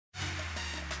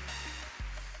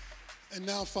And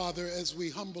now, Father, as we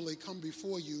humbly come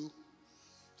before you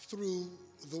through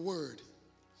the word,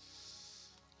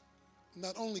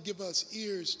 not only give us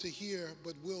ears to hear,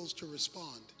 but wills to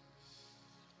respond,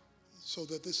 so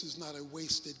that this is not a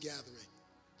wasted gathering.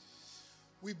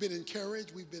 We've been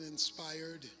encouraged, we've been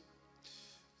inspired,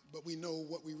 but we know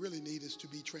what we really need is to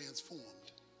be transformed.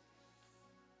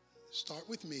 Start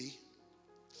with me,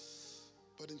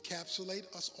 but encapsulate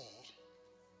us all,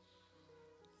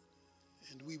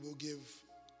 and we will give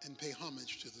and pay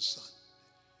homage to the Son.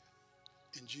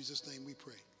 In Jesus' name we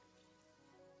pray.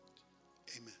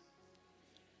 Amen.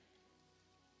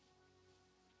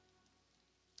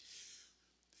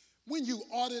 When you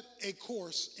audit a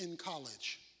course in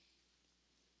college,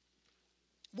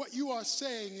 what you are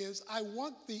saying is, I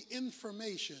want the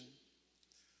information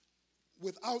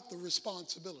without the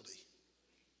responsibility.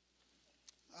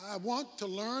 I want to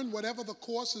learn whatever the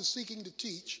course is seeking to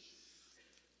teach,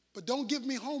 but don't give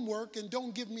me homework and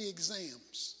don't give me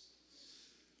exams.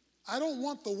 I don't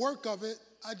want the work of it,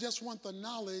 I just want the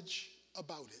knowledge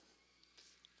about it.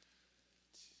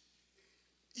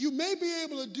 You may be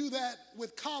able to do that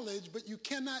with college, but you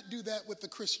cannot do that with the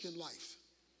Christian life.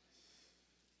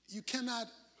 You cannot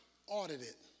audit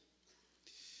it.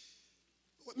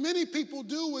 What many people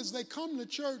do is they come to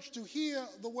church to hear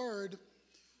the word,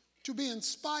 to be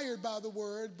inspired by the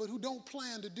word, but who don't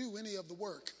plan to do any of the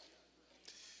work.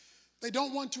 They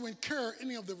don't want to incur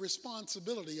any of the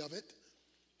responsibility of it,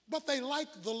 but they like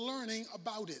the learning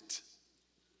about it.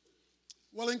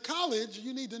 Well, in college,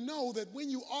 you need to know that when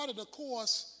you audit a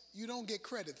course, you don't get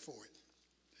credit for it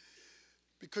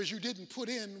because you didn't put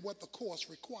in what the course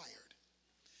required.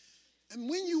 And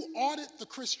when you audit the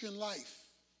Christian life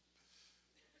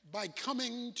by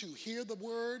coming to hear the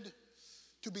word,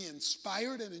 to be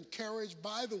inspired and encouraged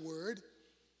by the word,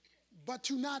 but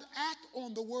to not act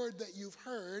on the word that you've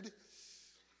heard,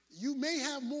 you may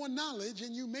have more knowledge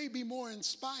and you may be more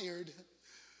inspired,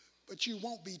 but you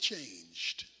won't be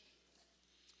changed.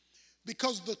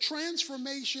 Because the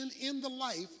transformation in the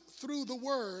life through the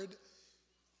word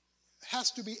has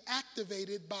to be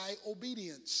activated by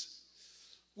obedience.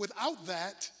 Without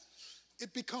that,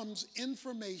 it becomes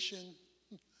information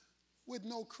with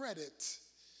no credit.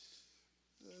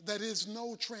 That is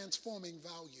no transforming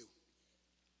value.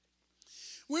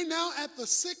 We're now at the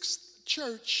sixth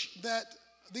church that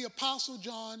the Apostle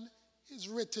John has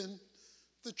written,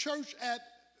 the church at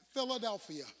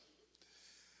Philadelphia.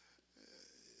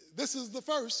 This is the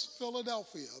first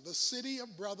Philadelphia, the city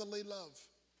of brotherly love.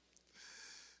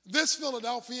 This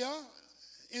Philadelphia,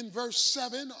 in verse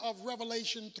 7 of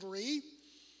Revelation 3,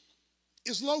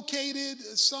 is located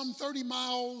some 30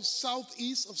 miles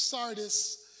southeast of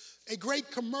Sardis, a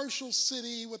great commercial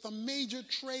city with a major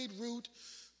trade route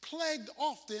plagued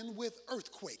often with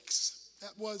earthquakes.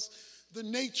 That was the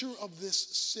nature of this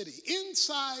city.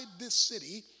 Inside this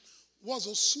city was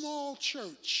a small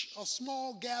church, a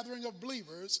small gathering of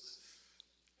believers,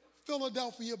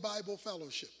 Philadelphia Bible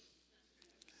Fellowship.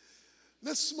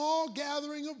 This small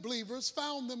gathering of believers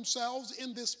found themselves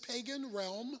in this pagan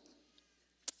realm,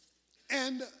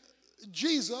 and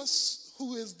Jesus,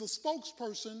 who is the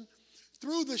spokesperson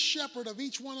through the shepherd of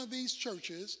each one of these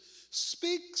churches,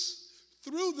 speaks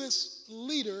through this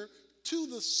leader to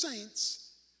the saints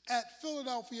at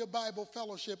Philadelphia Bible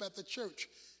Fellowship at the church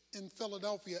in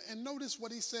Philadelphia. And notice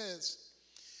what he says.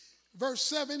 Verse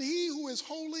 7, he who is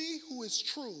holy, who is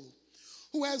true,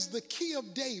 who has the key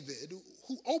of David,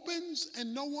 who opens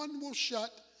and no one will shut,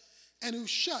 and who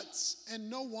shuts and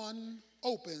no one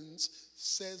opens,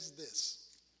 says this.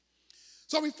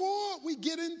 So before we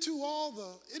get into all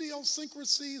the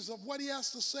idiosyncrasies of what he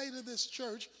has to say to this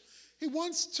church, he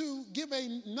wants to give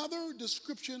another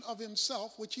description of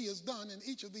himself, which he has done in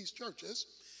each of these churches.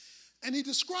 And he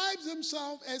describes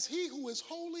himself as he who is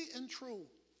holy and true.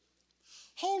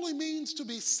 Holy means to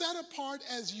be set apart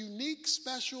as unique,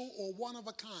 special, or one of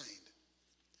a kind.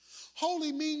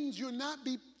 Holy means you're not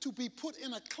to be put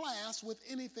in a class with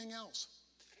anything else.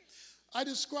 I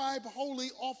describe holy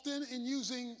often in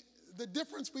using the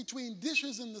difference between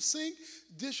dishes in the sink,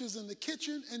 dishes in the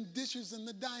kitchen, and dishes in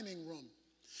the dining room.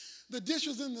 The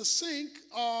dishes in the sink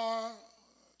are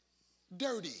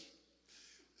dirty.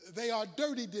 They are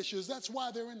dirty dishes. That's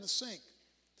why they're in the sink.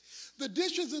 The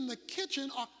dishes in the kitchen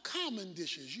are common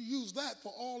dishes. You use that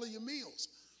for all of your meals.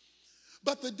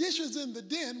 But the dishes in the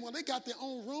den, well, they got their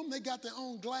own room. They got their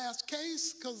own glass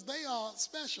case because they are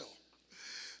special.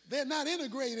 They're not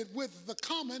integrated with the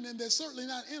common, and they're certainly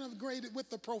not integrated with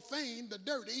the profane, the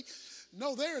dirty.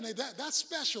 No, that's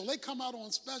special. They come out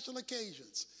on special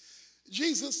occasions.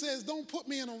 Jesus says, don't put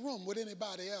me in a room with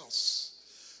anybody else.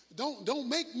 Don't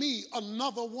make me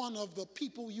another one of the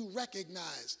people you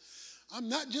recognize. I'm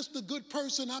not just a good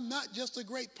person. I'm not just a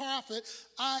great prophet.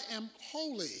 I am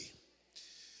holy.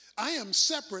 I am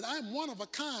separate. I am one of a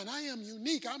kind. I am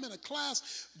unique. I'm in a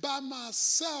class by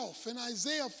myself. In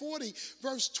Isaiah 40,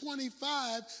 verse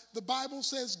 25, the Bible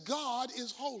says God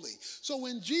is holy. So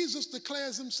when Jesus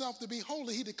declares himself to be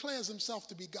holy, he declares himself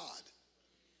to be God.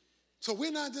 So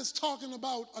we're not just talking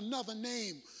about another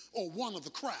name or one of the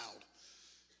crowd.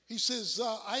 He says,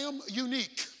 I am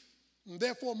unique, and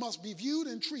therefore must be viewed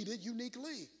and treated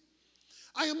uniquely.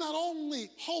 I am not only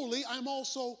holy, I'm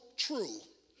also true.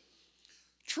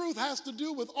 Truth has to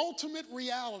do with ultimate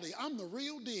reality. I'm the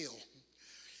real deal.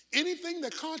 Anything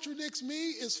that contradicts me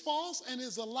is false and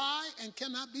is a lie and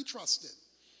cannot be trusted.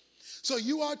 So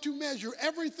you are to measure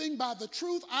everything by the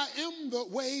truth. I am the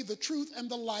way, the truth, and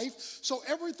the life. So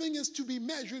everything is to be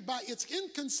measured by its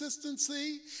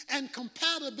inconsistency and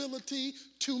compatibility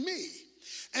to me.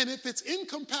 And if it's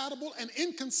incompatible and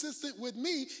inconsistent with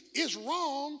me, it's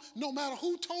wrong no matter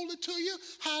who told it to you,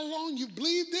 how long you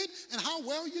believed it, and how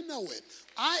well you know it.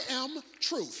 I am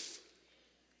truth.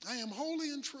 I am holy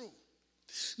and true.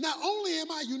 Not only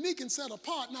am I unique and set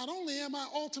apart, not only am I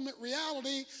ultimate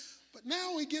reality, but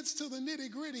now he gets to the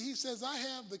nitty-gritty. He says, I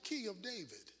have the key of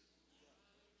David.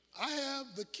 I have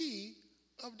the key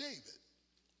of David.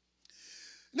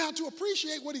 Now, to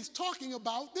appreciate what he's talking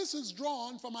about, this is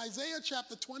drawn from Isaiah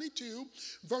chapter 22,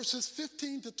 verses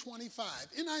 15 to 25.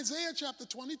 In Isaiah chapter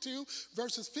 22,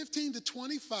 verses 15 to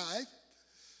 25,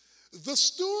 the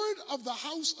steward of the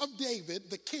house of David,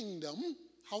 the kingdom,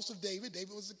 house of David,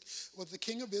 David was the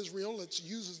king of Israel. It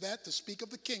uses that to speak of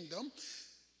the kingdom.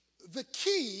 The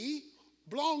key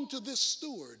belonged to this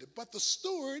steward, but the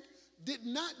steward did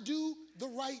not do the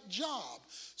right job.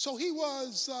 So he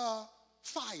was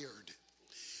fired.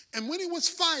 And when he was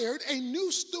fired, a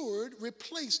new steward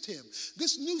replaced him.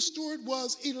 This new steward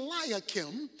was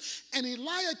Eliakim, and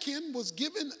Eliakim was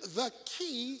given the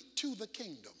key to the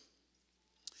kingdom.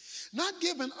 Not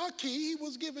given a key, he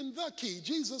was given the key.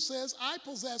 Jesus says, I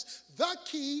possess the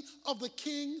key of the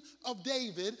king of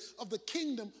David, of the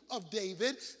kingdom of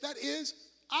David. That is,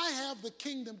 I have the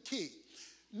kingdom key.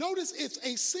 Notice it's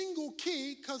a single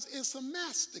key because it's a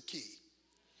master key.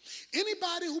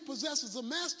 Anybody who possesses a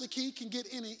master key can get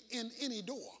in any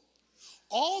door.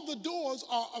 All the doors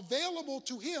are available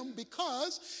to him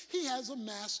because he has a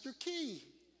master key.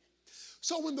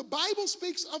 So when the Bible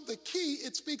speaks of the key,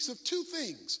 it speaks of two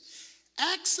things: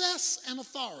 access and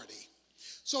authority.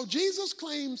 So Jesus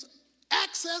claims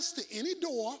access to any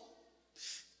door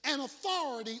and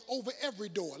authority over every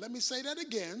door. Let me say that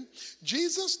again.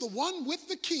 Jesus, the one with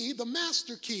the key, the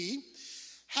master key,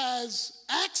 has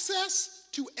access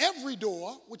to every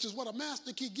door, which is what a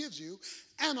master key gives you,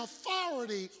 and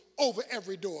authority over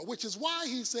every door, which is why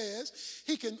he says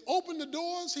he can open the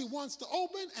doors he wants to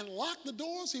open and lock the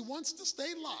doors he wants to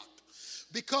stay locked,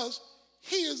 because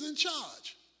he is in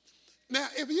charge. Now,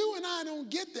 if you and I don't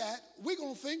get that, we're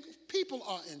going to think people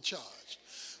are in charge.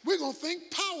 We're going to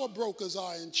think power brokers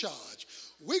are in charge.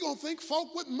 We're going to think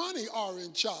folk with money are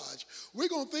in charge. We're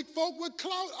going to think folk with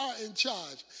clout are in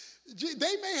charge.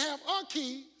 They may have a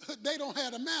key, they don't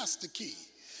have a master key.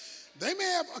 They may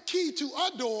have a key to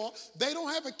a door, they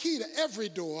don't have a key to every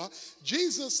door.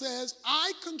 Jesus says,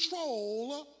 I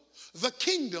control the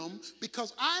kingdom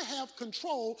because I have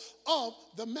control of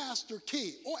the master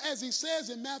key. Or as he says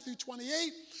in Matthew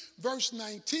 28, verse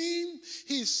 19,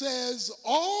 he says,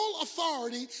 all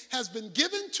authority has been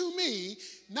given to me,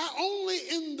 not only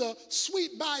in the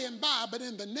sweet by and by, but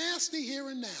in the nasty here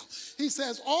and now. He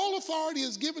says, all authority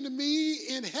is given to me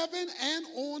in heaven and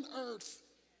on earth.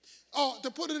 To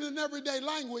put it in everyday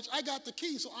language, I got the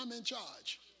key, so I'm in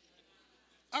charge.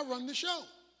 I run the show.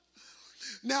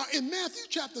 Now, in Matthew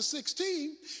chapter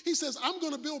 16, he says, I'm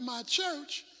going to build my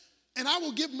church, and I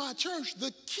will give my church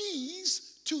the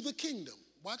keys to the kingdom.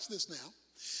 Watch this now.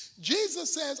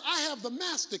 Jesus says, I have the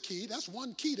master key. That's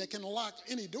one key that can unlock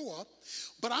any door.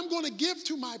 But I'm going to give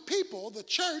to my people, the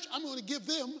church, I'm going to give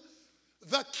them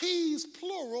the keys,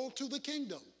 plural, to the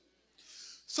kingdom.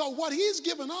 So what he's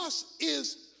given us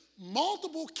is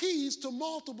multiple keys to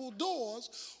multiple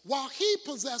doors, while he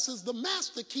possesses the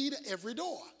master key to every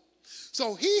door.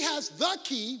 So he has the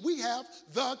key, we have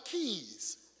the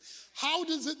keys. How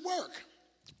does it work?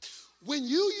 When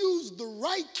you use the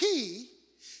right key,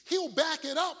 he'll back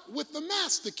it up with the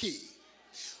master key.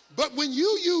 But when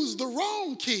you use the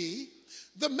wrong key,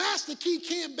 the master key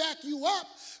can't back you up,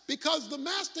 because the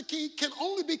master key can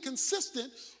only be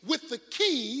consistent with the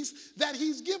keys that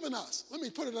he's given us. Let me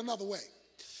put it another way.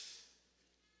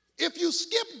 If you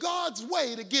skip God's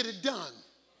way to get it done,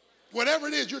 whatever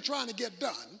it is you're trying to get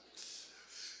done,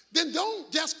 then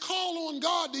don't just call on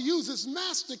God to use his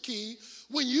master key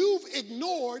when you've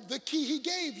ignored the key he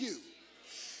gave you.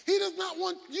 He does not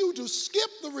want you to skip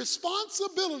the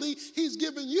responsibility he's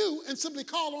given you and simply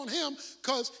call on him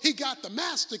because he got the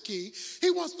master key. He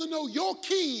wants to know your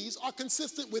keys are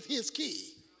consistent with his key.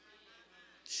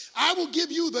 I will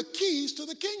give you the keys to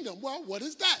the kingdom. Well, what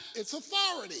is that? It's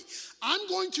authority. I'm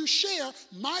going to share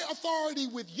my authority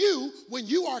with you when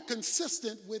you are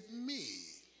consistent with me.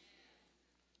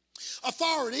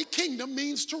 Authority, kingdom,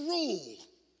 means to rule.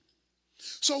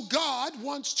 So God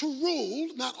wants to rule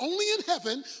not only in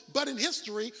heaven, but in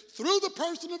history through the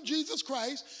person of Jesus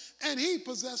Christ, and he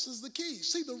possesses the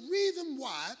keys. See, the reason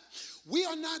why we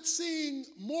are not seeing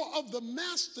more of the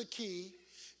master key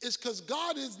is because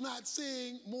God is not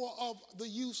seeing more of the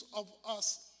use of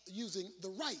us using the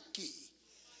right key.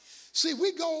 See,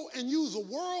 we go and use a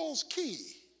world's key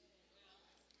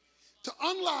to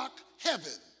unlock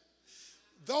heaven.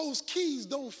 Those keys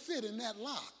don't fit in that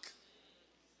lock.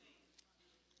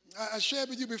 I shared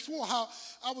with you before how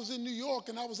I was in New York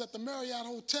and I was at the Marriott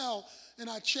Hotel and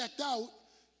I checked out,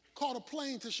 caught a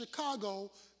plane to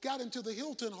Chicago, got into the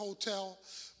Hilton Hotel,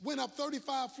 went up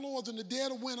 35 floors in the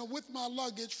dead of winter with my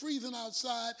luggage, freezing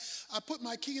outside. I put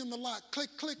my key in the lock, click,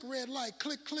 click, red light,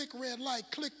 click, click, red light,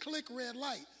 click, click, red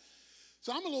light.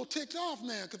 So I'm a little ticked off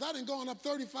now because I done gone up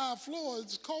 35 floors.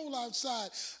 It's cold outside.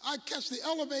 I catch the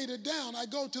elevator down. I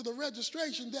go to the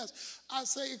registration desk. I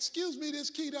say, excuse me,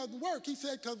 this key doesn't work. He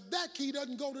said, because that key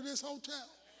doesn't go to this hotel.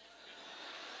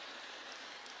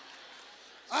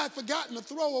 I had forgotten to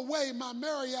throw away my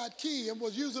Marriott key and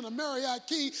was using a Marriott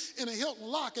key in a Hilton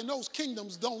lock, and those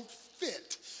kingdoms don't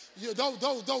fit.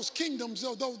 Those kingdoms,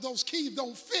 those keys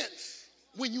don't fit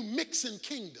when you mix in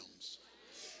kingdoms.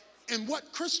 And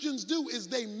what Christians do is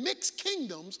they mix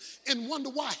kingdoms and wonder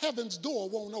why heaven's door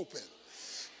won't open.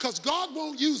 Because God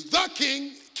won't use the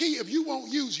key if you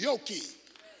won't use your key.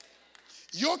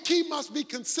 Your key must be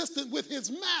consistent with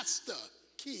his master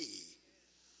key.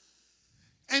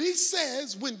 And he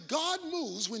says when God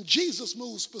moves, when Jesus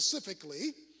moves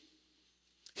specifically,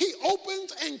 he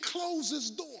opens and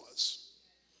closes doors.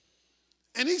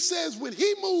 And he says when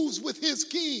he moves with his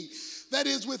key, that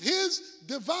is with his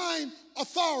divine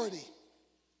authority,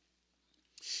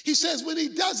 he says when he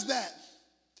does that,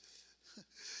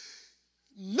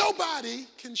 nobody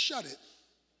can shut it.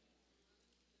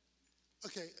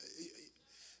 Okay,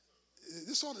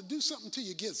 this ought to do something to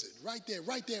your gizzard. Right there,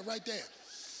 right there, right there.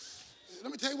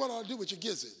 Let me tell you what I ought to do with your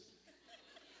gizzard.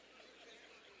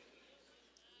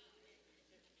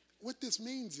 What this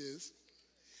means is,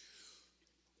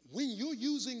 when you're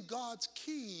using God's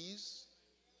keys,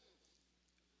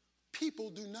 people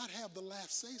do not have the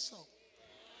last say-so.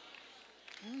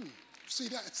 See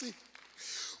that? See?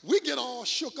 We get all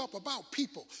shook up about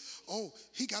people. Oh,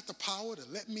 he got the power to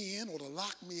let me in or to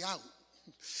lock me out.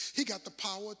 He got the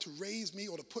power to raise me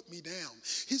or to put me down.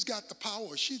 He's got the power,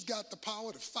 or she's got the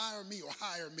power to fire me or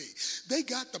hire me. They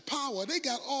got the power. They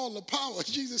got all the power.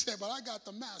 Jesus said, but I got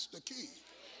the master key.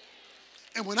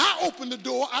 And when I open the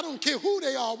door, I don't care who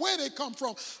they are, where they come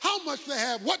from, how much they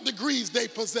have, what degrees they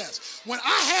possess. When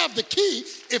I have the key,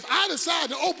 if I decide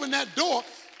to open that door,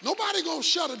 nobody gonna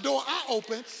shut a door I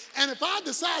open. And if I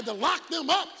decide to lock them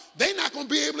up, they're not gonna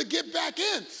be able to get back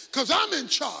in because I'm in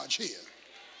charge here.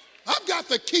 I've got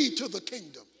the key to the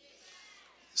kingdom.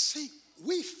 See,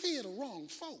 we fear the wrong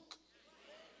folk.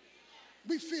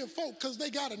 We fear folk because they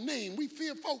got a name. We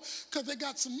fear folk because they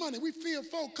got some money. We fear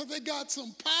folk because they got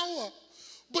some power.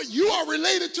 But you are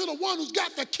related to the one who's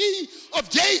got the key of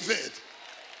David.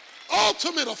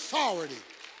 Ultimate authority.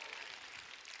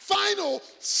 Final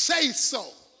say-so.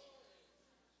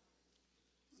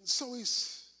 So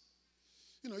he's,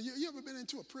 you ever been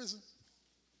into a prison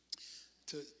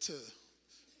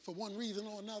for one reason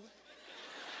or another?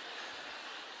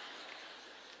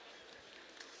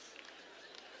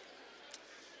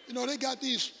 They got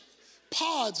these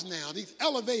pods now, these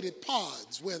elevated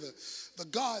pods where the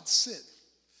guards sit.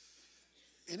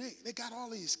 And they got all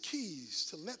these keys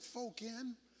to let folk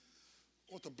in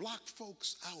or to block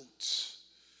folks out.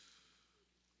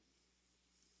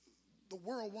 The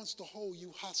world wants to hold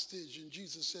you hostage, and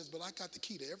Jesus says, but I got the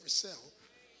key to every cell.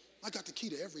 I got the key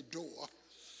to every door.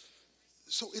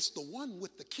 So it's the one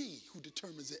with the key who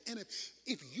determines it. And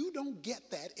if you don't get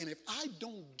that, and if I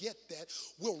don't get that,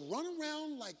 we'll run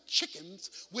around like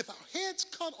chickens with our heads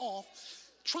cut off,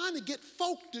 trying to get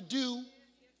folk to do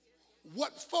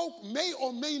what folk may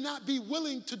or may not be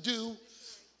willing to do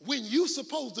when you're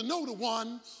supposed to know the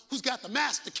one who's got the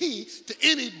master key to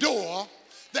any door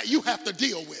that you have to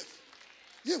deal with.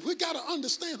 Yeah, we got to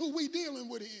understand who we're dealing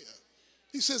with here.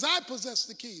 He says, I possess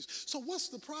the keys. So what's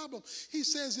the problem? He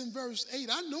says in verse 8,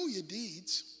 I know your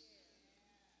deeds.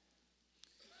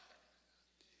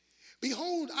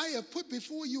 Behold, I have put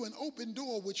before you an open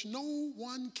door which no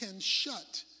one can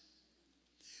shut.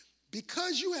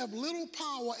 Because you have little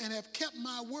power and have kept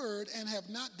my word and have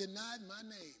not denied my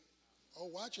name. Oh,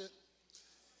 watch it.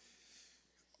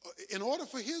 In order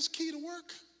for his key to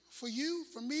work, for you,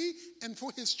 for me, and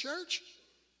for his church,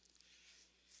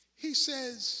 he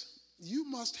says, you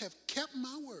must have kept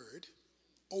my word,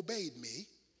 obeyed me,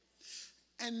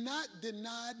 and not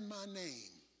denied my name.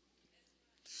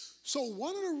 So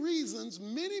one of the reasons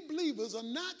many believers are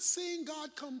not seeing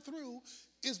God come through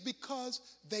is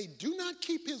because they do not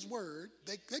keep his word.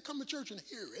 They come to church and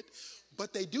hear it,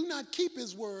 but they do not keep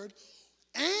his word,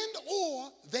 and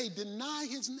or they deny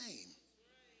his name.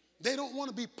 They don't want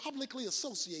to be publicly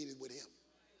associated with him.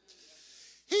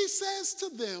 He says to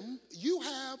them, you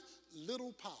have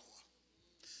little power.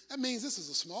 That means this is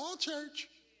a small church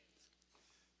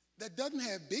that doesn't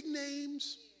have big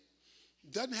names,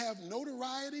 doesn't have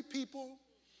notoriety people,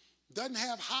 doesn't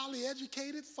have highly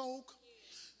educated folk,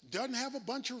 doesn't have a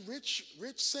bunch of rich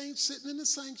saints sitting in the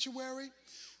sanctuary.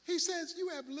 He says, you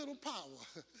have little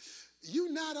power.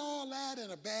 You're not all that in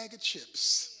a bag of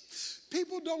chips.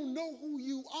 People don't know who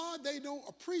you are. They don't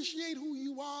appreciate who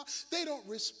you are. They don't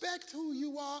respect who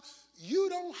you are. You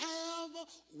don't have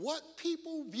what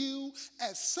people view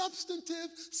as substantive,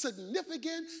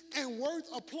 significant, and worth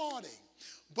applauding.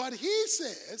 But he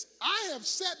says, I have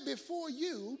set before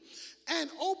you an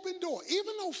open door.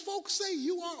 Even though folks say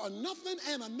you are a nothing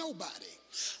and a nobody,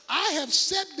 I have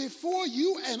set before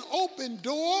you an open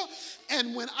door,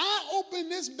 and when I open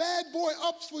this bad boy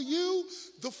up for you,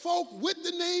 the folk with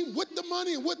the name, with the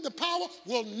money, and with the power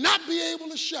will not be able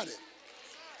to shut it.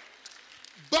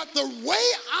 But the way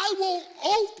I will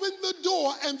open the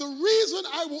door, and the reason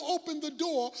I will open the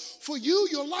door for you,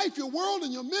 your life, your world,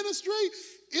 and your ministry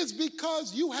is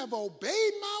because you have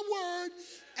obeyed my word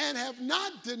and have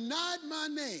not denied my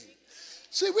name.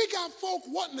 See, we got folk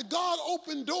wanting the God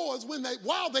open doors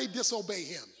while they disobey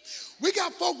him. We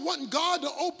got folk wanting God to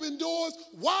open doors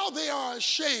while they are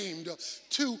ashamed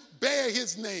to bear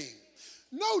his name.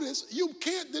 Notice, you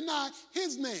can't deny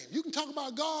his name. You can talk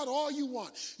about God all you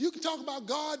want. You can talk about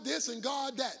God this and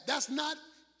God that. That's not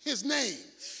his name.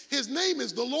 His name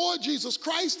is the Lord Jesus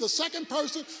Christ, the second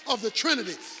person of the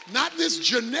Trinity, not this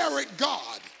generic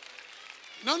God.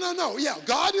 No. Yeah,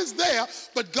 God is there,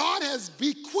 but God has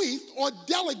bequeathed or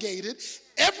delegated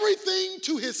everything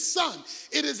to his son.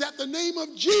 It is at the name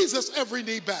of Jesus every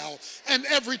knee bow and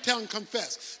every tongue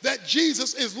confess that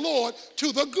Jesus is Lord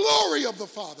to the glory of the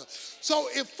Father. So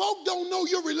if folk don't know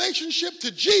your relationship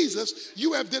to Jesus,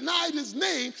 you have denied his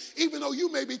name, even though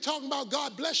you may be talking about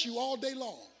God bless you all day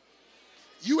long.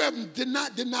 You have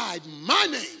not denied my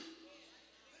name.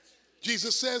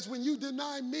 Jesus says, when you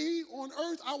deny me on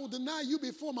earth, I will deny you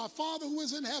before my Father who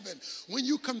is in heaven. When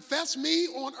you confess me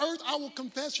on earth, I will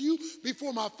confess you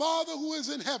before my Father who is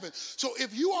in heaven. So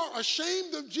if you are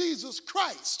ashamed of Jesus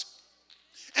Christ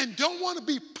and don't want to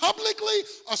be publicly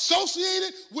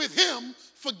associated with him,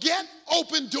 forget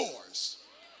open doors.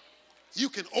 You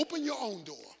can open your own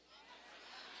door.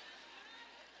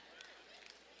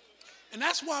 And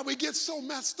that's why we get so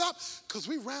messed up, because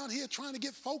we around here trying to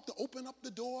get folk to open up the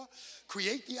door,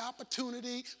 create the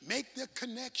opportunity, make the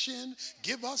connection,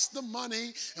 give us the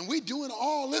money, and we doing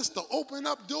all this to open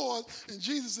up doors, and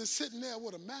Jesus is sitting there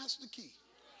with a master key.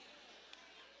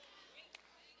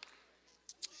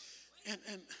 And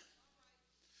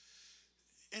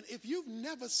if you've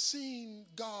never seen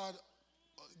God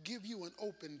give you an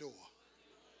open door,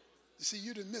 you see,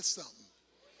 you done missed something.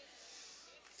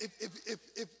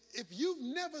 If you've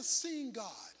never seen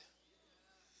God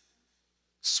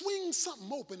swing something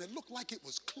open that looked like it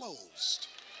was closed,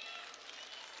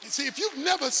 and see, if you've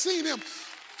never seen him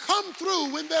come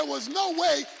through when there was no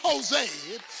way, Jose,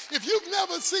 if you've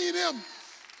never seen him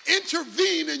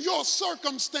intervene in your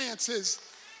circumstances,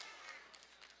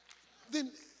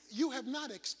 then you have not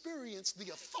experienced the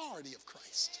authority of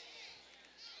Christ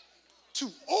to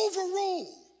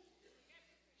overrule,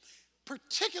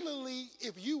 particularly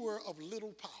if you were of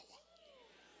little power.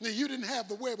 Now, you didn't have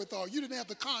the wherewithal, you didn't have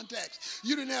the contacts,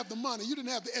 you didn't have the money, you didn't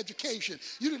have the education,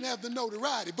 you didn't have the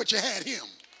notoriety, but you had him.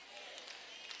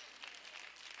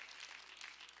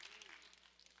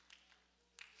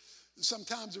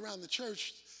 Sometimes around the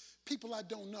church, people I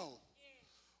don't know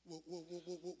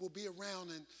will be around,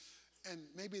 and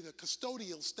maybe the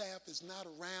custodial staff is not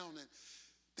around, and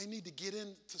they need to get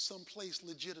into some place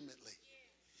legitimately.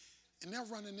 And they're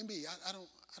running to me. I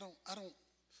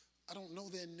don't know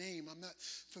their name. I'm not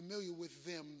familiar with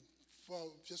them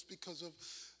well, just because of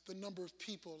the number of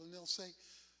people, and they'll say,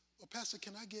 well, Pastor,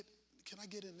 can I get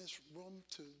in this room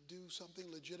to do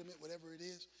something legitimate, whatever it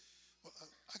is? Well,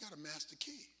 I got a master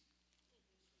key.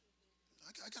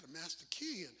 I got a master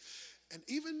key. And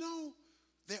even though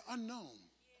they're unknown,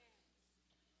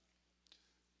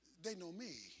 they know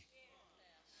me.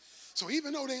 So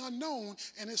even though they're unknown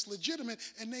and it's legitimate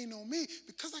and they know me,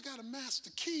 because I got a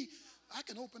master key, I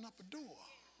can open up a door.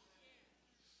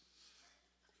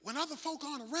 When other folk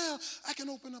aren't around, I can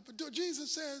open up a door.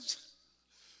 Jesus says,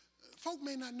 folk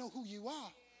may not know who you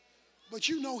are, but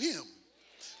you know him.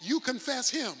 You confess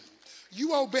him.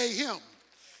 You obey him.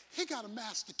 He got a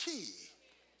master key.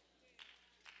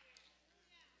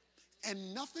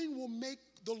 And nothing will make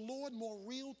the Lord more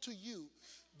real to you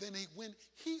than when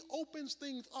he opens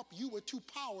things up, you were too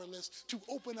powerless to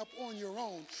open up on your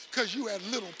own because you had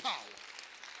little power,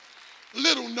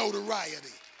 little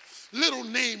notoriety, little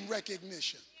name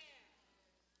recognition.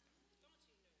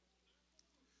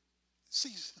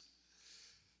 See,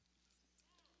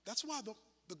 that's why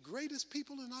the greatest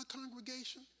people in our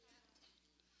congregation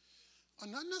are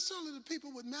not necessarily the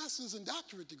people with master's and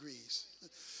doctorate degrees,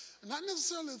 not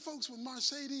necessarily the folks with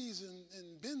Mercedes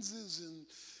and Benzes and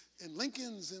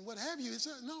Lincolns and what have you.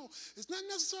 No, it's not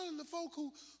necessarily the folk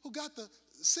who got the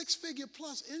six-figure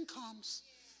plus incomes.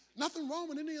 Nothing wrong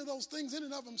with any of those things in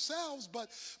and of themselves, but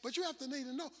you have to need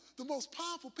to know the most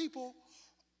powerful people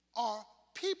are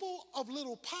people of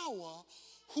little power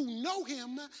who know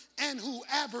him and who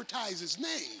advertise his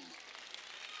name,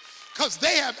 because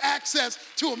they have access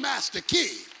to a master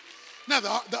key. Now,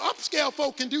 the upscale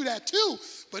folk can do that too,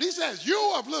 but he says,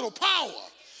 you're of little power,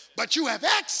 but you have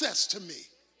access to me.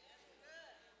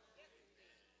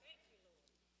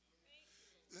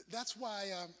 That's why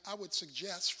I would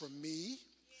suggest for me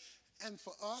and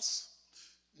for us,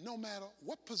 no matter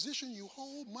what position you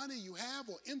hold, money you have,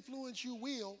 or influence you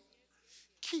wield,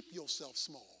 keep yourself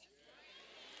small.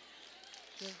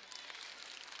 Okay?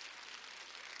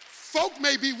 Folk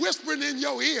may be whispering in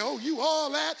your ear, oh, you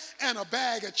all that, and a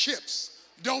bag of chips.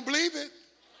 Don't believe it.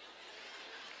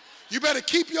 You better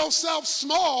keep yourself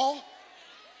small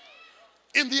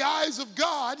in the eyes of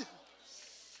God.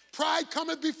 Pride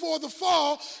cometh before the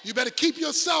fall. You better keep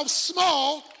yourself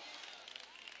small.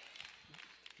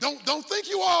 Don't think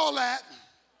you all that.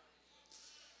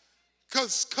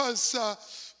 Because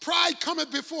pride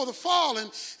cometh before the fall.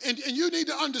 And you need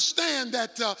to understand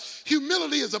that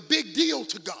humility is a big deal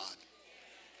to God.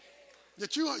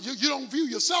 That you don't view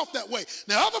yourself that way.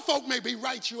 Now, other folk may be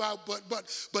right you out,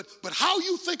 but how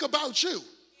you think about you.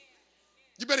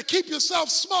 You better keep yourself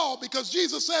small, because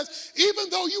Jesus says, even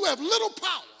though you have little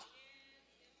power,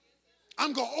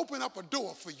 I'm going to open up a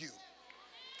door for you,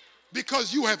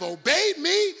 because you have obeyed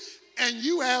me and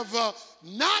you have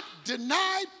not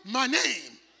denied my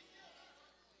name.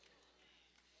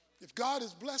 If God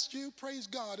has blessed you, praise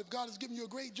God. If God has given you a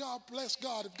great job, bless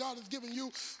God. If God has given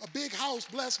you a big house,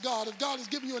 bless God. If God has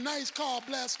given you a nice car,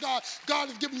 bless God. God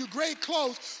has given you great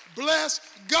clothes, bless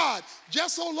God.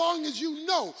 Just so long as you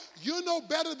know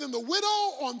better than the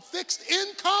widow on fixed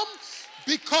income,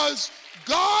 because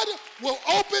God will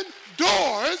open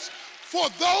doors for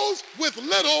those with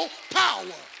little power.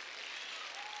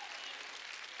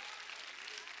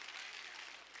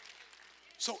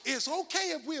 So it's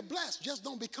okay if we're blessed, just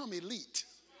don't become elite.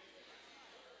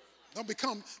 Don't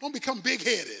become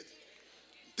big-headed.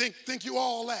 Think you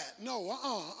all that. No,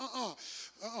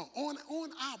 On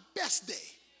our best day,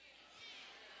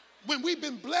 when we've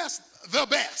been blessed the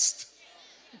best,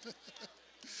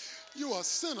 you're a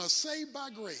sinner saved by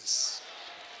grace.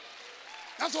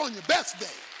 That's on your best day.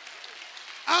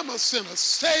 I'm a sinner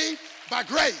saved by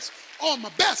grace on my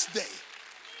best day.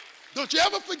 Don't you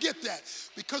ever forget that.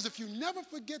 Because if you never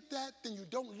forget that, then you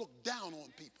don't look down on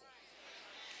people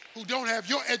who don't have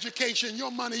your education,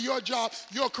 your money, your job,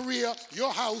 your career,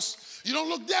 your house. You don't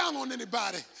look down on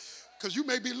anybody, because you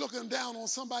may be looking down on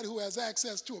somebody who has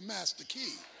access to a master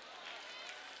key.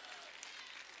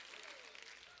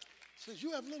 Says,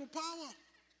 you have little power,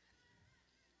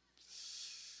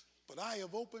 but I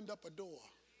have opened up a door.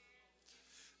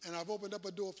 And I've opened up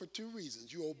a door for two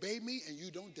reasons. You obey me and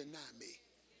you don't deny me.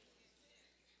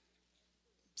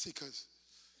 See, because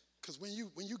when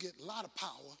you get a lot of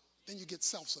power, then you get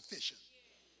self-sufficient.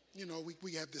 You know,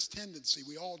 we have this tendency,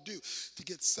 we all do, to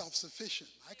get self-sufficient.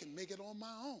 I can make it on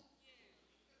my own.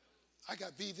 I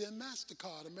got Visa and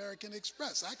MasterCard, American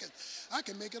Express. I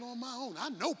can make it on my own. I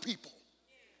know people.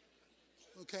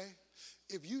 Okay?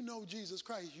 If you know Jesus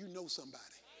Christ, you know somebody.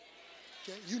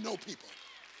 Okay? You know people.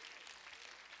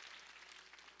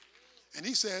 And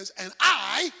he says, and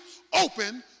I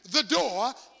open the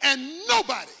door, and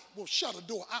nobody will shut a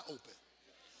door I open.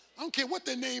 I don't care what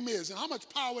their name is and how much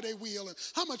power they wield and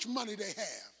how much money they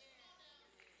have.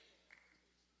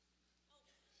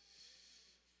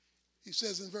 He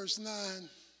says in verse 9,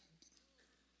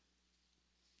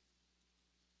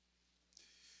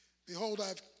 behold,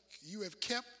 you have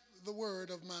kept the word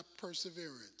of my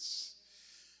perseverance,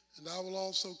 and I will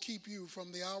also keep you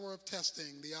from the hour of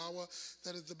testing, the hour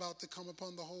that is about to come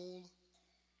upon the whole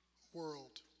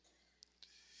world.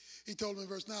 He told him in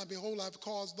verse 9, behold, I've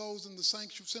caused those in the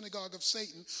synagogue of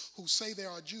Satan who say they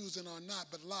are Jews and are not,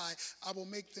 but lie. I will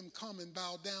make them come and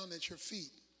bow down at your feet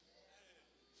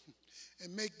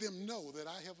and make them know that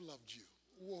I have loved you.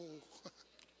 Whoa.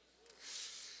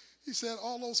 He said,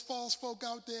 all those false folk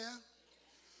out there,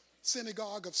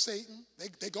 synagogue of Satan,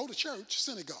 they go to church,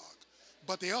 synagogue,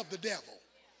 but they're of the devil.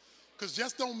 Because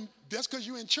just because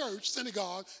you're in church,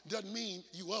 synagogue, doesn't mean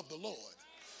you of the Lord.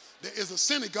 There is a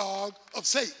synagogue of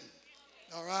Satan.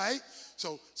 All right?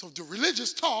 So the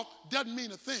religious talk doesn't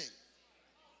mean a thing.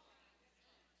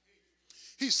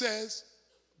 He says,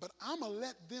 but I'm going to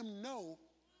let them know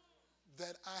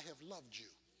that I have loved you.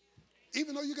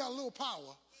 Even though you got a little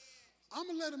power, I'm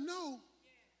going to let them know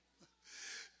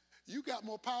you got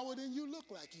more power than you look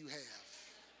like you have.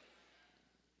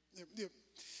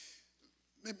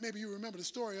 Maybe you remember the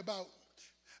story about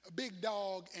a big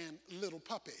dog and little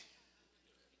puppy.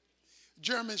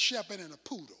 German Shepherd and a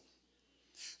poodle.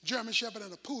 German Shepherd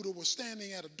and a poodle were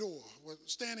standing at a door.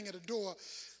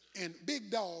 And big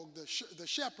dog, the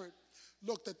shepherd,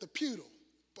 looked at the poodle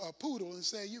and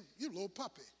said, you little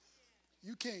puppy.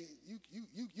 You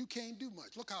can't do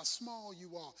much. Look how small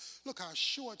you are. Look how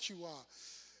short you are.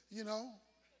 You know,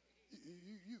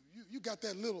 you got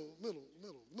that little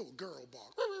girl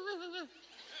bark.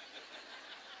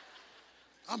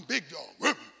 I'm big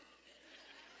dog.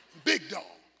 Big dog.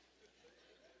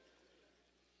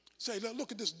 Say,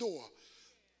 look at this door.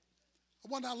 I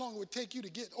wonder how long it would take you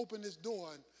to open this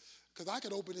door. Because I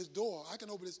can open this door. I can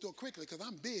open this door quickly because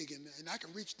I'm big and I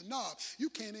can reach the knob. You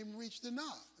can't even reach the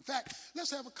knob. In fact,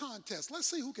 let's have a contest. Let's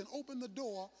see who can open the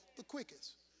door the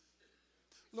quickest.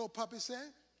 Little puppy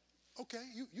said, okay,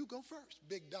 you go first,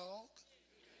 big dog.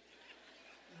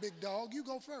 Big dog, you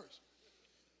go first.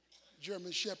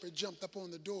 German Shepherd jumped up on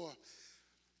the door,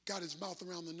 got his mouth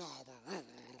around the knob.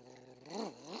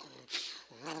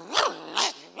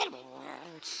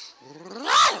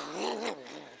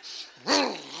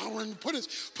 And put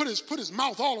his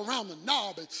mouth all around the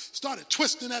knob and started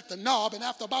twisting at the knob. And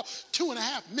after about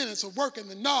 2.5 minutes of working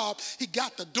the knob, he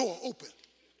got the door open.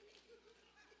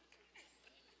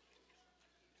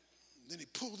 Then he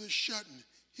pulled it shut and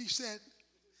he said,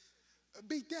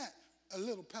 beat that, a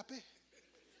little puppy.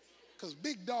 Because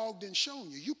big dog done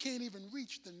shown you. You can't even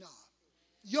reach the knob.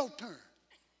 Your turn.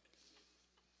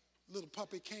 Little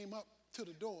puppy came up to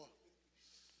the door,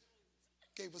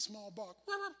 gave a small bark,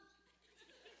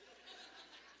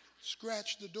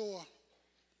 scratched the door.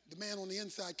 The man on the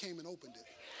inside came and opened it.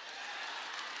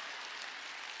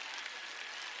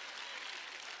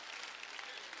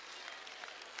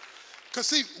 Because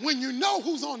see, when you know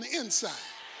who's on the inside,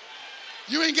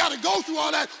 you ain't got to go through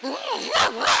all that.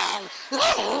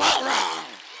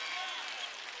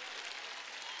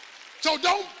 So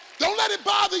don't let it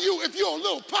bother you if you're a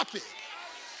little puppy.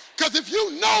 Because if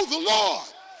you know the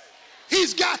Lord,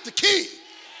 he's got the key.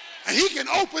 And he can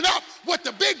open up what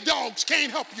the big dogs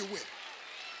can't help you with.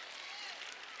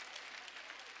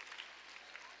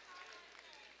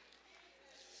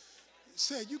 He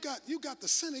said, you got the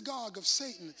synagogue of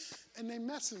Satan, and they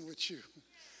messing with you.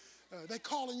 They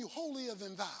calling you holier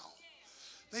than thou.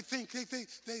 They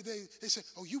say,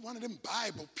 oh, you one of them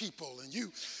Bible people, and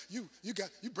you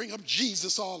bring up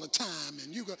Jesus all the time,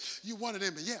 and you one of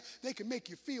them, and yeah, they can make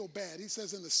you feel bad. He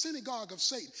says, in the synagogue of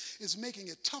Satan is making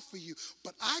it tough for you,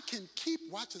 but I can keep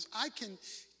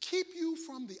you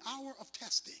from the hour of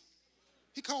testing.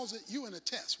 He calls it you in a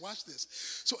test. Watch this.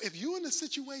 So if you're in a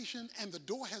situation and the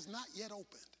door has not yet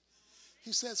opened,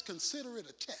 he says, consider it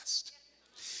a test.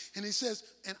 And he says,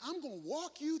 and I'm going to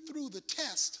walk you through the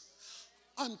test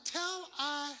until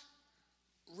I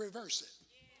reverse it.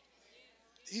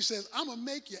 He says, I'm going to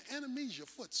make your enemies your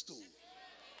footstool.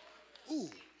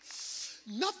 Ooh.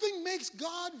 Nothing makes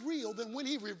God real than when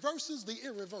he reverses the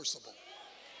irreversible.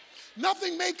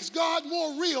 Nothing makes God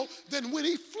more real than when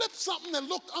he flips something that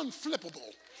looked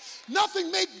unflippable.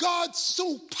 Nothing makes God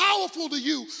so powerful to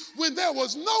you when there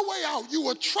was no way out. You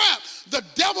were trapped. The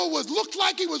devil looked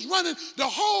like he was running the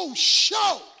whole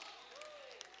show.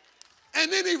 And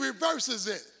then he reverses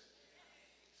it.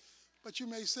 But you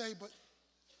may say, but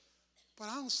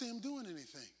I don't see him doing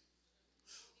anything.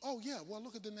 Oh, yeah, well,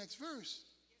 look at the next verse.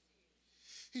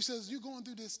 He says, you're going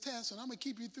through this test, and I'm going to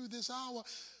keep you through this hour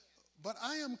But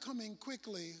I am coming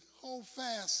quickly. Hold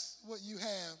fast what you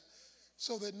have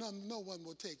so that no one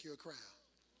will take your crown.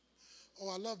 Oh,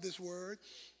 I love this word.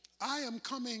 I am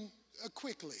coming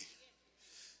quickly.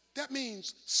 That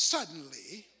means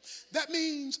suddenly. That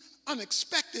means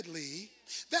unexpectedly.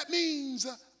 That means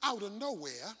out of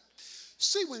nowhere.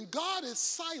 See, when God is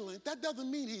silent, that doesn't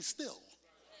mean he's still.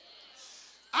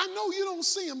 I know you don't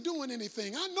see him doing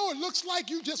anything. I know it looks like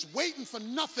you're just waiting for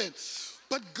nothing.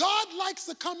 But God likes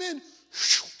to come in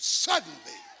suddenly.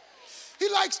 He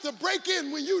likes to break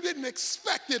in when you didn't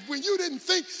expect it, when you didn't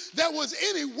think there was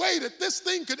any way that this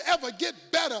thing could ever get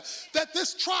better, that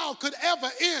this trial could ever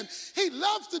end. He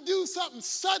loves to do something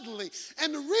suddenly.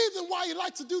 And the reason why he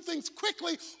likes to do things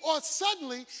quickly or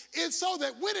suddenly is so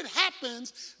that when it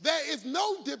happens, there is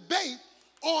no debate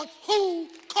on who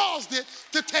caused it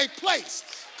to take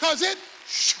place. Because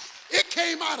it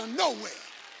came out of nowhere.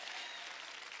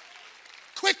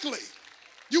 Quickly.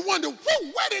 You wonder,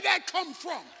 where did that come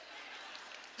from?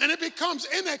 And it becomes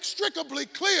inextricably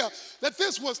clear that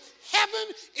this was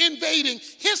heaven invading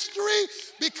history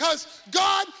because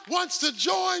God wants to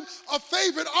join a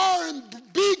favorite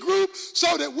R&B group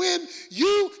so that when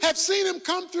you have seen him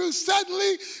come through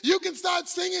suddenly, you can start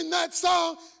singing that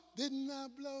song. Didn't I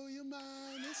blow your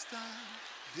mind this time?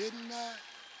 Didn't I?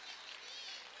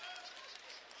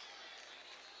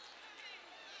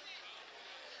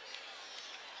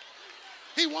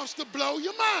 He wants to blow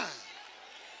your mind.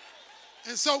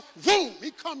 And so, boom,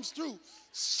 he comes through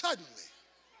suddenly.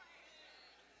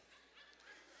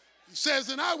 He says,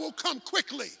 and I will come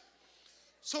quickly.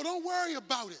 So don't worry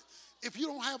about it. If you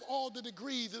don't have all the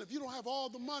degrees, and if you don't have all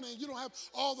the money, and you don't have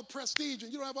all the prestige,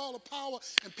 and you don't have all the power,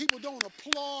 and people don't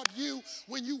applaud you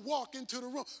when you walk into the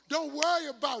room, don't worry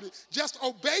about it. Just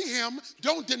obey him.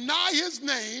 Don't deny his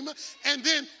name. And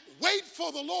then wait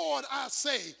for the Lord, I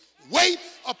say. Wait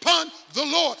upon the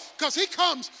Lord. Because he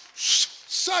comes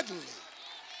suddenly.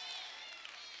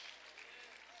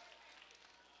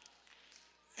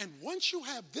 And once you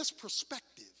have this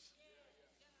perspective,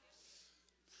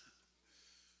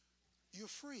 you're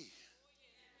free.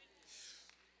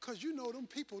 Because you know them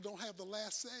people don't have the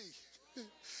last say.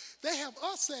 They have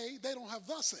a say, they don't have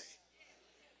the say.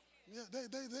 Yeah,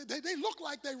 they look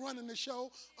like they're running the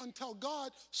show until God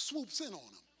swoops in on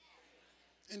them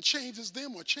and changes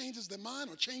them or changes their mind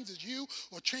or changes you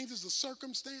or changes the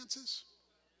circumstances.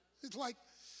 It's like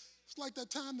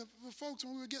that time that the folks,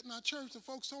 when we were getting our church, the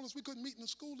folks told us we couldn't meet in the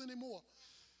school anymore.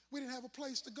 We didn't have a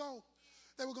place to go.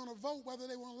 They were going to vote whether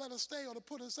they want to let us stay or to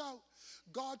put us out.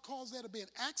 God caused there to be an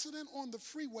accident on the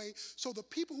freeway, so the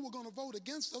people who were going to vote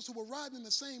against us, who were riding in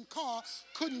the same car,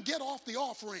 couldn't get off the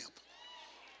off-ramp.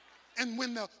 And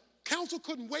when the council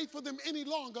couldn't wait for them any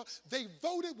longer, they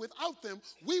voted without them.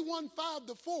 We won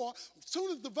 5-4. As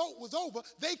soon as the vote was over,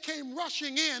 they came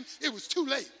rushing in. It was too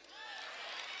late.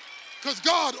 Because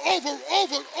God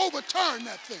overturned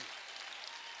that thing.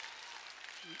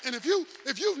 And if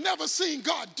you've never seen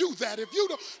God do that, if you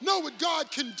don't know what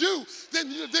God can do,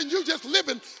 then you're just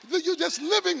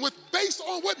living with based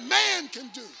on what man can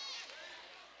do.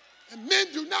 And men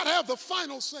do not have the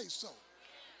final say so.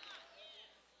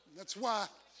 That's why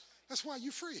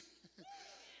you're free.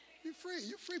 You're free.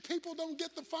 You're free. People don't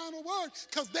get the final word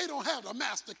because they don't have the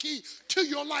master key to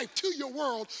your life, to your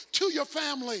world, to your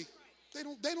family.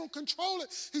 They don't control it.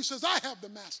 He says, I have the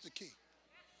master key.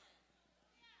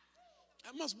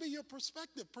 That must be your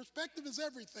perspective. Perspective is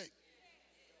everything.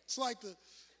 It's like the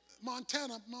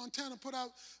Montana put out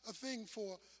a thing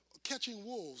for catching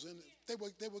wolves, and they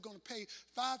were going to pay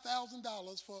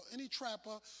 $5,000 for any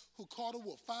trapper who caught a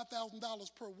wolf,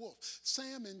 $5,000 per wolf.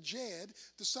 Sam and Jed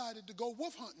decided to go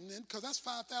wolf hunting then, because that's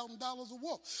 $5,000 a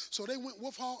wolf. So they went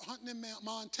wolf hunting in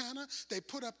Montana. They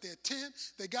put up their tent.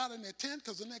 They got in their tent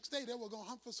because the next day they were going to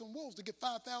hunt for some wolves to get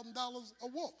 $5,000 a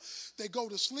wolf. They go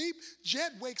to sleep.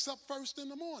 Jed wakes up first in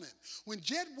the morning. When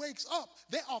Jed wakes up,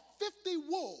 there are 50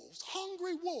 wolves,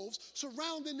 hungry wolves,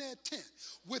 surrounding their tent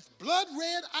with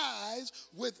blood-red eyes,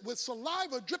 with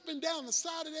saliva dripping down the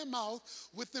side of their mouth,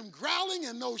 with them growling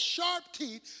and those sharp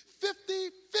teeth.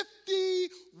 50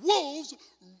 wolves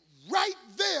right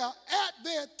there at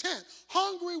their tent,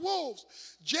 hungry wolves.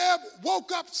 Jeb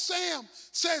woke up Sam,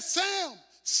 said,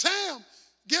 Sam,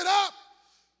 get up.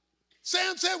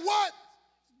 Sam said, what?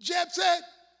 Jeb said,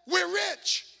 we're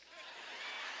rich.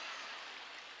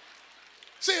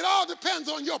 See, it all depends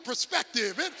on your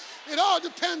perspective. It all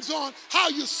depends on how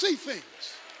you see things.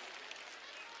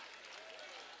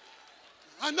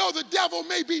 I know the devil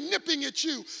may be nipping at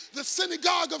you. The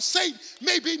synagogue of Satan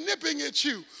may be nipping at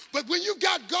you. But when you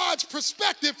got God's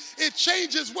perspective, it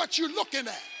changes what you're looking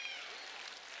at.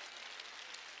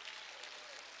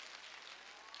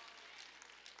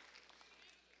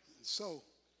 So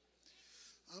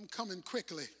I'm coming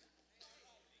quickly.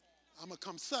 I'm going to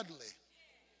come suddenly.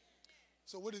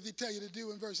 So what did he tell you to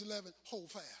do in verse 11?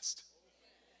 Hold fast.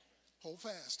 Hold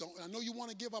fast. Don't, I know you want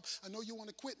to give up. I know you want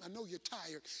to quit. I know you're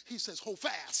tired. He says, hold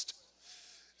fast.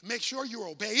 Make sure you're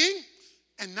obeying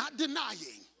and not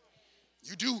denying.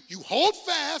 You hold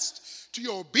fast to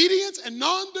your obedience and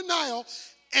non-denial,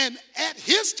 and at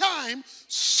his time,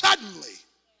 suddenly.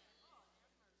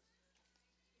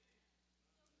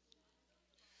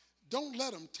 Don't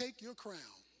let them take your crown.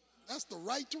 That's the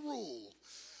right to rule.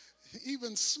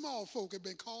 Even small folk have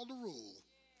been called to rule.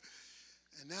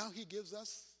 And now he gives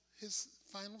us his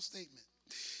final statement.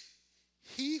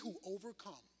 He who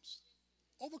overcomes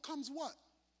what?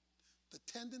 The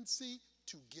tendency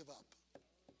to give up.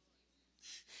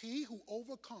 He who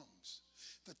overcomes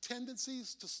the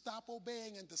tendencies to stop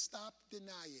obeying and to stop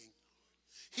denying.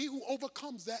 He who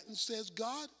overcomes that and says,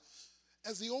 God,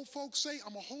 as the old folks say,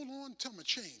 I'm going to hold on until my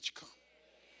change comes.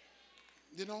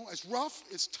 You know, it's rough,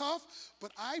 it's tough,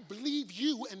 but I believe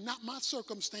you and not my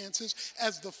circumstances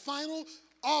as the final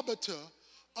arbiter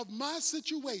of my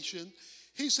situation.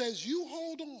 He says, you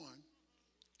hold on.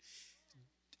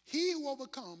 He who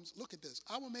overcomes, look at this,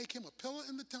 I will make him a pillar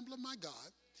in the temple of my God.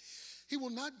 He will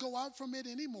not go out from it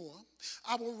anymore.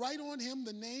 I will write on him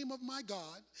the name of my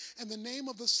God and the name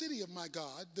of the city of my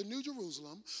God, the New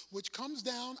Jerusalem, which comes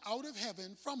down out of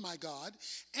heaven from my God,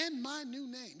 and my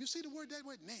new name. You see the word, that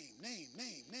word? Name.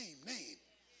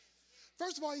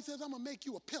 First of all, he says, I'm going to make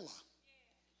you a pillar.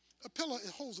 A pillar,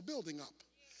 it holds a building up.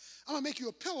 I'm going to make you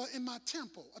a pillar in my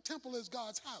temple. A temple is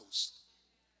God's house.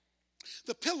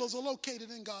 The pillars are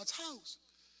located in God's house.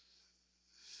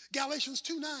 Galatians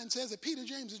 2:9 says that Peter,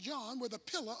 James, and John were the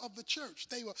pillar of the church.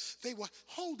 They were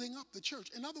holding up the church.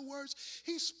 In other words,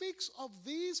 he speaks of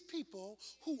these people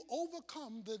who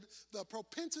overcome the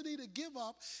propensity to give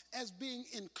up as being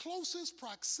in closest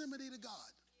proximity to God.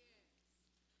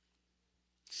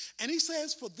 And he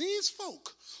says for these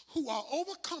folk who are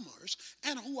overcomers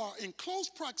and who are in close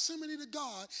proximity to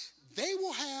God, they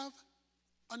will have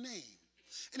a name.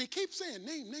 And he keeps saying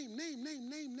name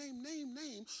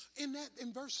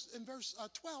in verse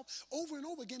 12 over and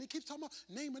over again. He keeps talking about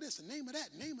name of this and name of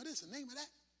that, name of this and name of that.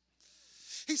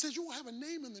 He says you will have a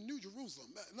name in the New Jerusalem.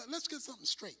 Let's get something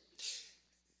straight.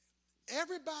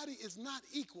 Everybody is not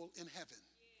equal in heaven.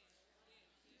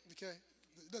 Okay,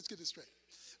 let's get this straight.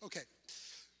 Okay,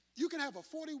 you can have a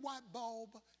 40-watt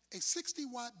bulb, a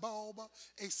 60-watt bulb,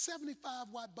 a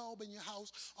 75-watt bulb in your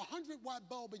house, a 100-watt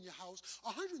bulb in your house, a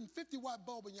 150-watt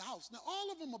bulb in your house. Now,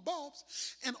 all of them are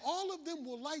bulbs, and all of them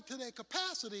will light to their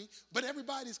capacity, but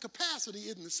everybody's capacity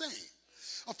isn't the same.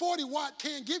 A 40-watt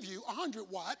can't give you 100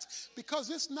 watts because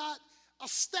it's not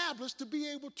established to be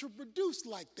able to produce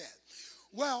like that.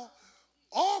 Well,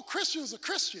 all Christians are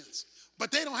Christians,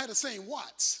 but they don't have the same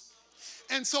watts.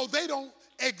 And so they don't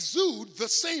exude the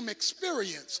same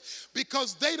experience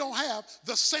because they don't have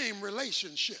the same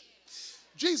relationship.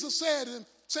 Jesus said in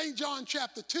St. John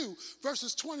chapter 2,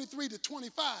 verses 23 to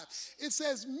 25, it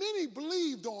says, many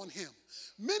believed on him,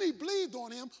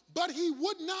 but he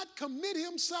would not commit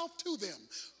himself to them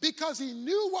because he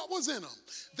knew what was in them.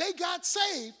 They got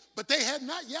saved, but they had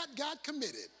not yet got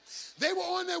committed. They were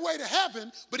on their way to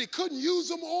heaven, but he couldn't use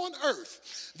them on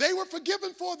earth. They were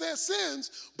forgiven for their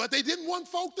sins, but they didn't want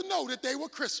folk to know that they were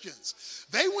Christians.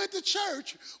 They went to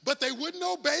church, but they wouldn't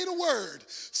obey the word.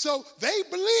 So they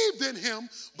believed in him,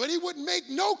 but he would make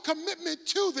no commitment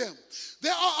to them.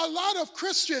 There are a lot of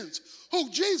Christians who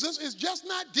Jesus is just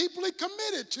not deeply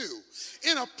committed to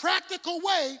in a practical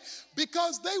way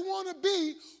because they want to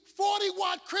be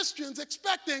 40-watt Christians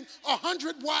expecting a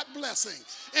 100-watt blessing.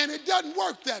 And it doesn't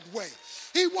work that way.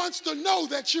 He wants to know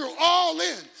that you're all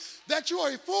in, that you're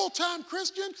a full-time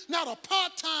Christian, not a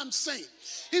part-time saint.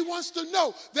 He wants to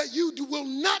know that you will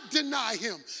not deny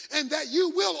him and that you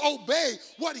will obey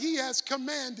what he has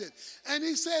commanded. And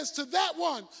he says to that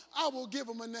one, I will give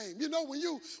him a name. You know,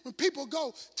 when people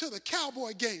go to the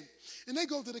Cowboy game, and they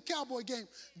go to the Cowboy game,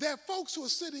 there are folks who are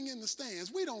sitting in the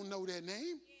stands. We don't know their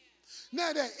name.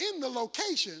 Now, they're in the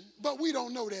location, but we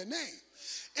don't know their name.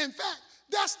 In fact,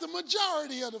 that's the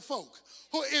majority of the folk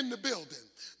who are in the building.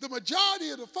 The majority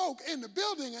of the folk in the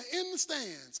building are in the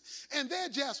stands, and they're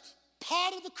just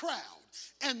part of the crowd,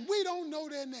 and we don't know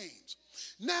their names.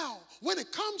 Now, when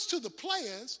it comes to the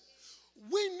players,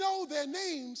 we know their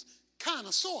names kind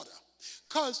of, sort of,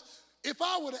 because if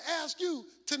I were to ask you,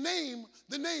 to name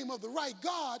the name of the right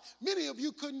God, many of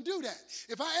you couldn't do that.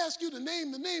 If I ask you to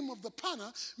name the name of the punter,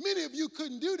 many of you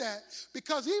couldn't do that,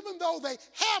 because even though they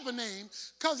have a name,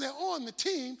 because they're on the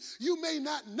team, you may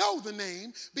not know the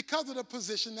name because of the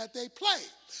position that they play.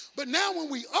 But now when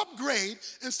we upgrade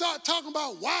and start talking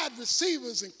about wide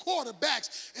receivers and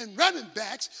quarterbacks and running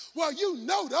backs, well, you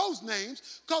know those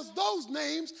names because those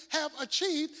names have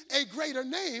achieved a greater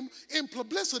name in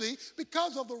publicity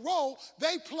because of the role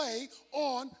they play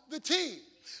on the team.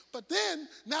 But then,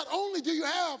 not only do you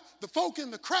have the folk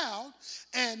in the crowd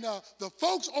and the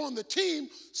folks on the team,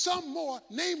 some more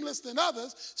nameless than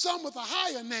others, some with a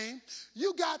higher name,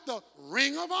 you got the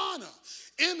Ring of Honor.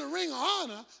 In the Ring of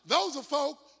Honor, those are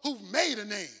folk who've made a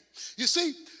name. You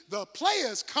see, the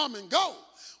players come and go,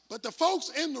 but the folks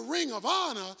in the Ring of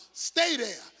Honor stay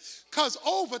there because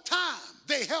over time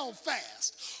they held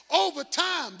fast. Over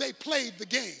time they played the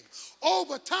game.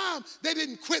 Over time, they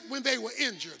didn't quit when they were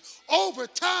injured. Over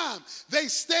time, they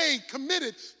stayed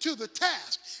committed to the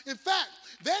task. In fact,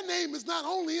 their name is not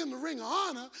only in the Ring of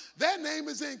Honor, their name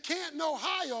is in Canton,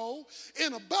 Ohio,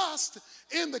 in a bust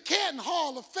in the Canton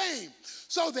Hall of Fame,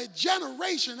 so that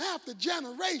generation after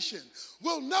generation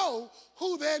will know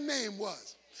who their name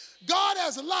was. God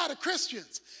has a lot of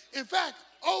Christians. In fact,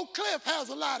 Oak Cliff has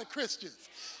a lot of Christians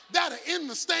that are in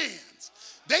the stands.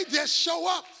 They just show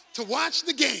up to watch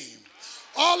the game.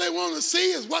 All they want to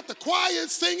see is what the choir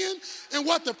is singing and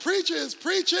what the preacher is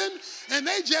preaching, and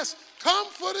they just come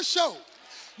for the show.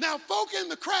 Now, folk in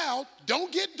the crowd don't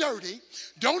get dirty,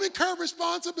 don't incur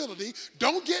responsibility,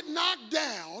 don't get knocked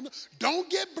down, don't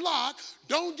get blocked,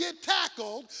 don't get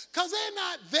tackled, because they're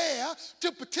not there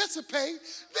to participate.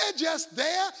 They're just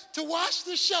there to watch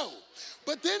the show.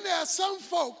 But then there are some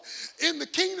folk in the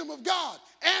kingdom of God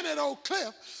and at Oak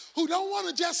Cliff who don't want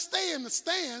to just stay in the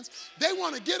stands. They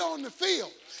want to get on the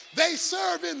field. They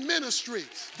serve in ministry.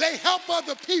 They help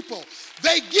other people.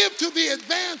 They give to the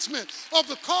advancement of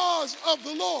the cause of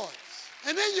the Lord.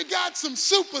 And then you got some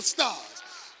superstars.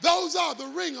 Those are the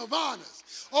Ring of Honors.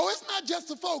 Oh, it's not just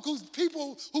the folk who's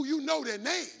people who you know their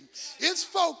name. It's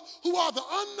folk who are the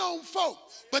unknown folk,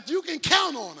 but you can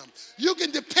count on them. You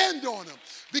can depend on them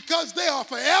because they are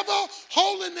forever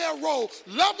holding their role,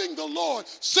 loving the Lord,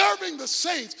 serving the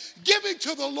saints, giving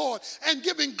to the Lord, and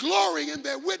giving glory in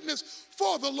their witness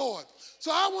for the Lord.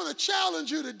 So I want to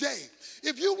challenge you today.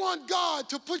 If you want God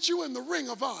to put you in the Ring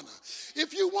of Honor,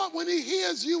 if you want when he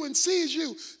hears you and sees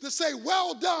you to say,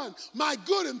 well done, my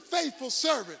good and faithful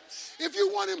servant, if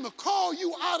you want him to call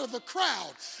you out of the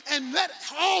crowd and let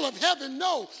all of heaven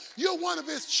know you're one of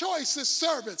his choicest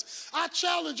servants, I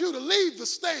challenge you to leave the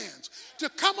stands, to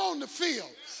come on the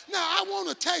field. Now, I want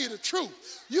to tell you the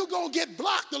truth. You're going to get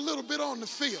blocked a little bit on the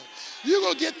field. You're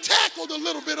going to get tackled a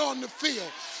little bit on the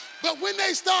field. But when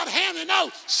they start handing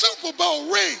out Super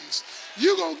Bowl rings,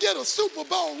 you're going to get a Super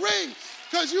Bowl ring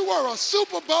because you were a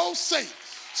Super Bowl saint.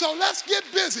 So let's get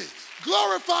busy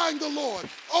glorifying the Lord,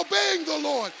 obeying the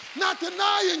Lord, not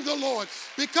denying the Lord.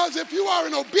 Because if you are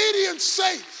an obedient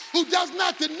saint who does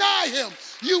not deny him,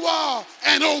 you are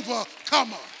an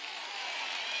overcomer.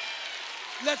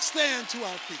 Let's stand to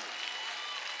our feet.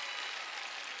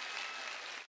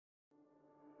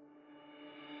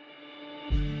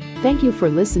 Thank you for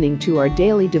listening to our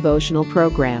daily devotional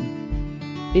program.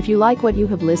 If you like what you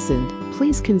have listened,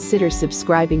 please consider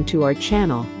subscribing to our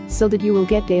channel so that you will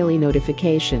get daily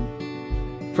notification.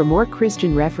 For more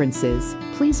Christian references,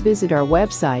 please visit our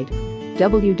website,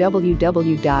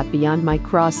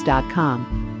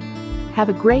 www.beyondmycross.com. Have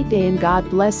a great day and God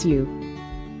bless you.